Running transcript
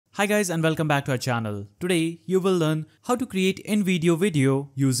Hi guys and welcome back to our channel. Today you will learn how to create Invideo video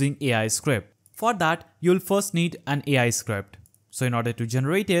using AI script. For that you'll first need an AI script. So in order to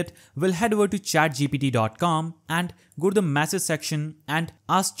generate it, we'll head over to chatgpt.com and go to the message section and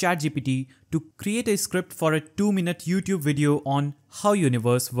ask ChatGPT to create a script for a 2-minute YouTube video on how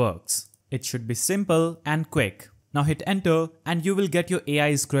universe works. It should be simple and quick. Now hit enter and you will get your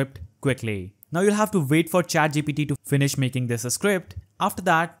AI script quickly. Now you'll have to wait for ChatGPT to finish making this script. After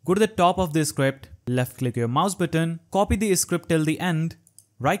that, go to the top of the script, left click your mouse button, copy the script till the end,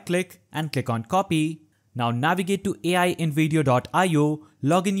 right click and click on copy. Now navigate to aiinvideo.io,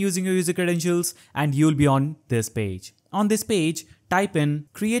 log in using your user credentials and you'll be on this page. On this page, type in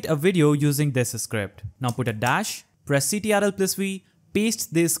create a video using this script. Now put a dash, press Ctrl+V,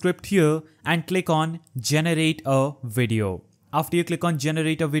 paste the script here and click on generate a video. After you click on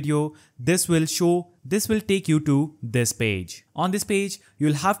generate a video, this will take you to this page. On this page,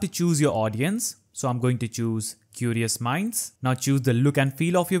 you'll have to choose your audience. So I'm going to choose curious minds. Now choose the look and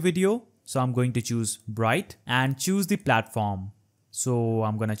feel of your video. So I'm going to choose bright and choose the platform. So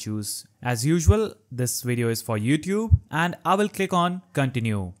I'm gonna choose as usual, this video is for YouTube and I will click on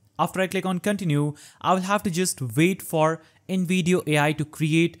continue. After I click on continue, I will have to just wait for Invideo AI to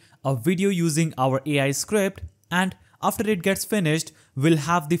create a video using our AI script, and after it gets finished, we'll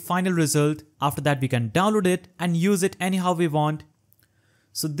have the final result. After that we can download it and use it anyhow we want.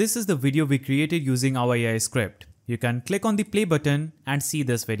 So this is the video we created using our AI script. You can click on the play button and see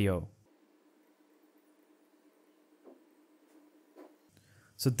this video.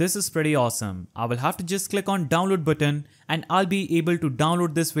 So this is pretty awesome. I will have to just click on download button and I'll be able to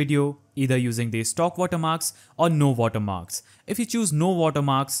download this video either using the stock watermarks or no watermarks. If you choose no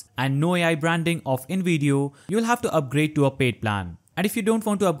watermarks and no AI branding of Invideo, you'll have to upgrade to a paid plan. And if you don't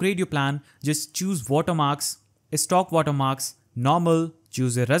want to upgrade your plan, just choose watermarks, stock watermarks, normal,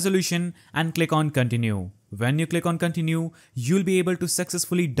 choose a resolution and click on continue. When you click on continue, you'll be able to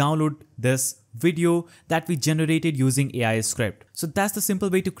successfully download this video that we generated using AI script. So that's the simple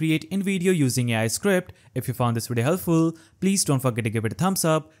way to create Invideo using AI script. If you found this video helpful, please don't forget to give it a thumbs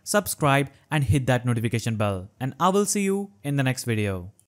up, subscribe and hit that notification bell. And I will see you in the next video.